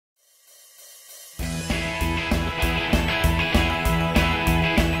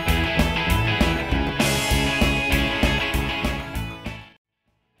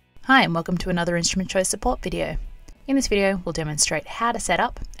Hi and welcome to another instrument choice support video. In this video we'll demonstrate how to set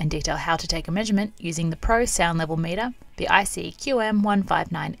up and detail how to take a measurement using the Pro sound level meter, the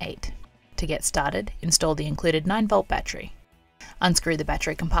IC-QM1598. To get started, install the included 9-volt battery. Unscrew the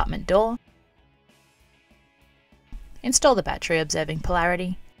battery compartment door. Install the battery observing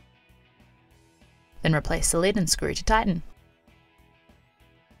polarity. Then replace the lid and screw to tighten.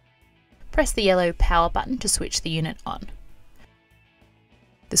 Press the yellow power button to switch the unit on.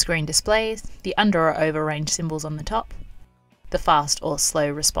 The screen displays the under or over range symbols on the top, the fast or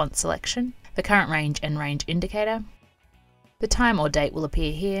slow response selection, the current range and range indicator, the time or date will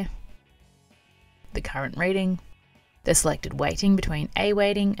appear here, the current reading, the selected weighting between A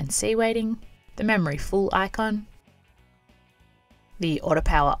weighting and C weighting, the memory full icon, the auto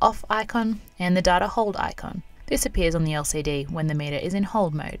power off icon, and the data hold icon. This appears on the LCD when the meter is in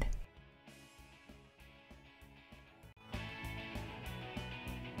hold mode.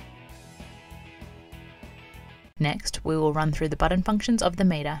 Next, we will run through the button functions of the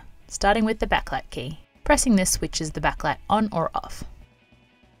meter, starting with the backlight key. Pressing this switches the backlight on or off.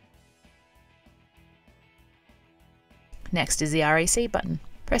 Next is the REC button.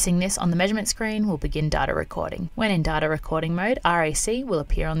 Pressing this on the measurement screen will begin data recording. When in data recording mode, REC will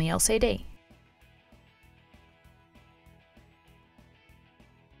appear on the LCD.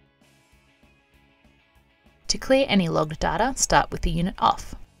 To clear any logged data, start with the unit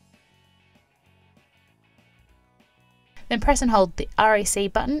off. Then press and hold the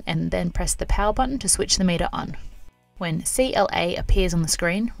REC button and then press the power button to switch the meter on. When CLA appears on the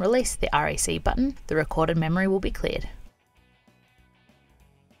screen, release the REC button, the recorded memory will be cleared.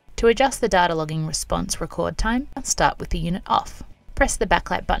 To adjust the data logging response record time, start with the unit off. Press the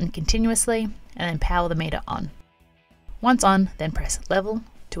backlight button continuously and then power the meter on. Once on, then press level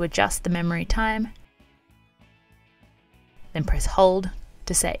to adjust the memory time, then press hold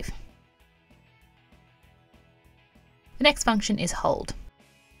to save. The next function is hold.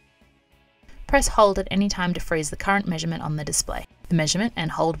 Press hold at any time to freeze the current measurement on the display. The measurement and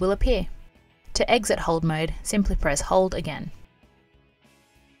hold will appear. To exit hold mode, simply press hold again.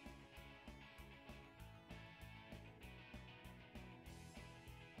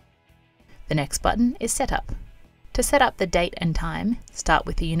 The next button is setup. To set up the date and time, start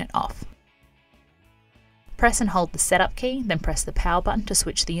with the unit off. Press and hold the setup key, then press the power button to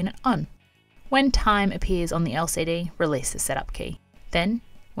switch the unit on. When time appears on the LCD, release the setup key. Then,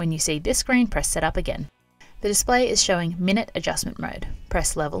 when you see this screen, press setup again. The display is showing minute adjustment mode.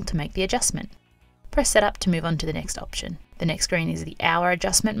 Press level to make the adjustment. Press setup to move on to the next option. The next screen is the hour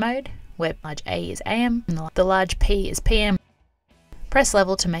adjustment mode, where large A is AM and the large P is PM. Press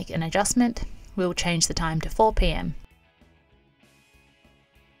level to make an adjustment. We will change the time to 4 PM.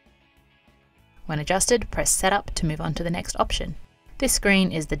 When adjusted, press setup to move on to the next option. This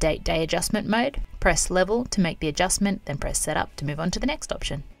screen is the date-day adjustment mode. Press level to make the adjustment, then press setup to move on to the next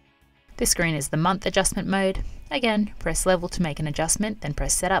option. This screen is the month adjustment mode. Again, press level to make an adjustment, then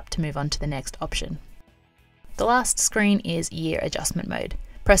press setup to move on to the next option. The last screen is year adjustment mode.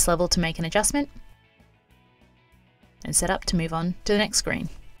 Press level to make an adjustment, and set up to move on to the next screen.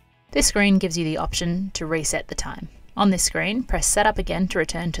 This screen gives you the option to reset the time. On this screen, press setup again to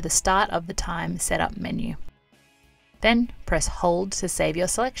return to the start of the time setup menu. Then press hold to save your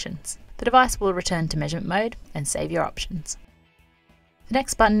selections. The device will return to measurement mode and save your options. The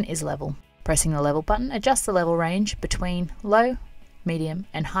next button is level. Pressing the level button adjusts the level range between low, medium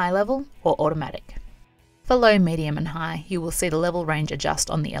and high level or automatic. For low, medium and high, you will see the level range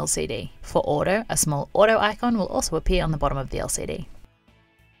adjust on the LCD. For auto, a small auto icon will also appear on the bottom of the LCD.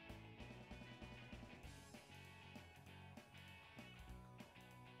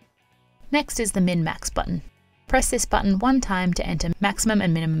 Next is the min-max button. Press this button one time to enter maximum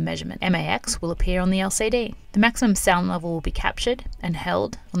and minimum measurement. MAX will appear on the LCD. The maximum sound level will be captured and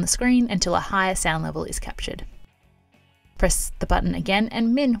held on the screen until a higher sound level is captured. Press the button again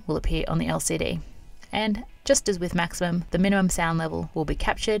and min will appear on the LCD. And just as with maximum, the minimum sound level will be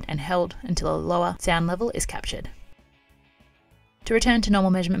captured and held until a lower sound level is captured. To return to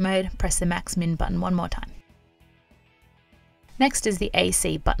normal measurement mode, press the max min button one more time. Next is the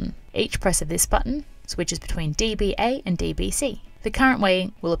AC button. Each press of this button switches between dBA and dBc. The current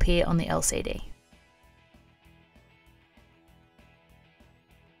weighting will appear on the LCD.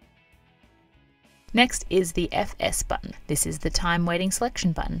 Next is the FS button. This is the time weighting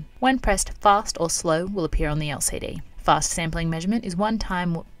selection button. When pressed, fast or slow will appear on the LCD. Fast sampling measurement is 1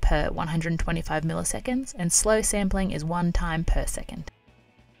 time per 125 milliseconds and slow sampling is 1 time per second.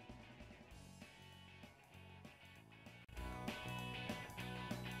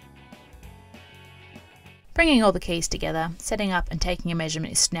 Bringing all the keys together, setting up and taking a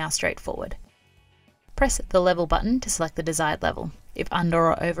measurement is now straightforward. Press the level button to select the desired level. If under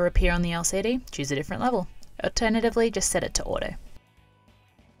or over appear on the LCD, choose a different level. Alternatively, just set it to auto.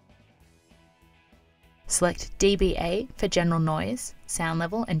 Select dBA for general noise, sound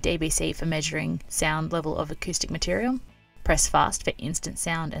level, and dBc for measuring sound level of acoustic material. Press fast for instant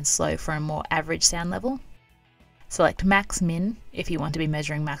sound and slow for a more average sound level. Select max min if you want to be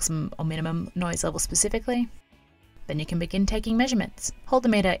measuring maximum or minimum noise level specifically. Then you can begin taking measurements. Hold the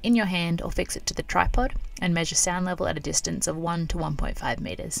meter in your hand or fix it to the tripod and measure sound level at a distance of 1 to 1.5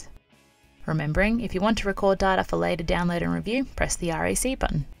 meters. Remembering, if you want to record data for later download and review, press the REC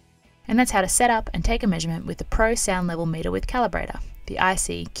button. And that's how to set up and take a measurement with the Pro Sound Level Meter with Calibrator, the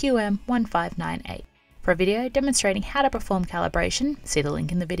IC-QM1598. For a video demonstrating how to perform calibration, see the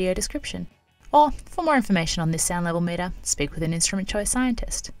link in the video description. Or, for more information on this sound level meter, speak with an instrument choice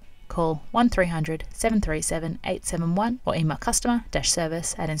scientist. Call 1300 737 871 or email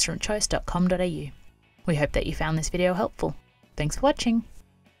customer-service@instrumentchoice.com.au. We hope that you found this video helpful. Thanks for watching.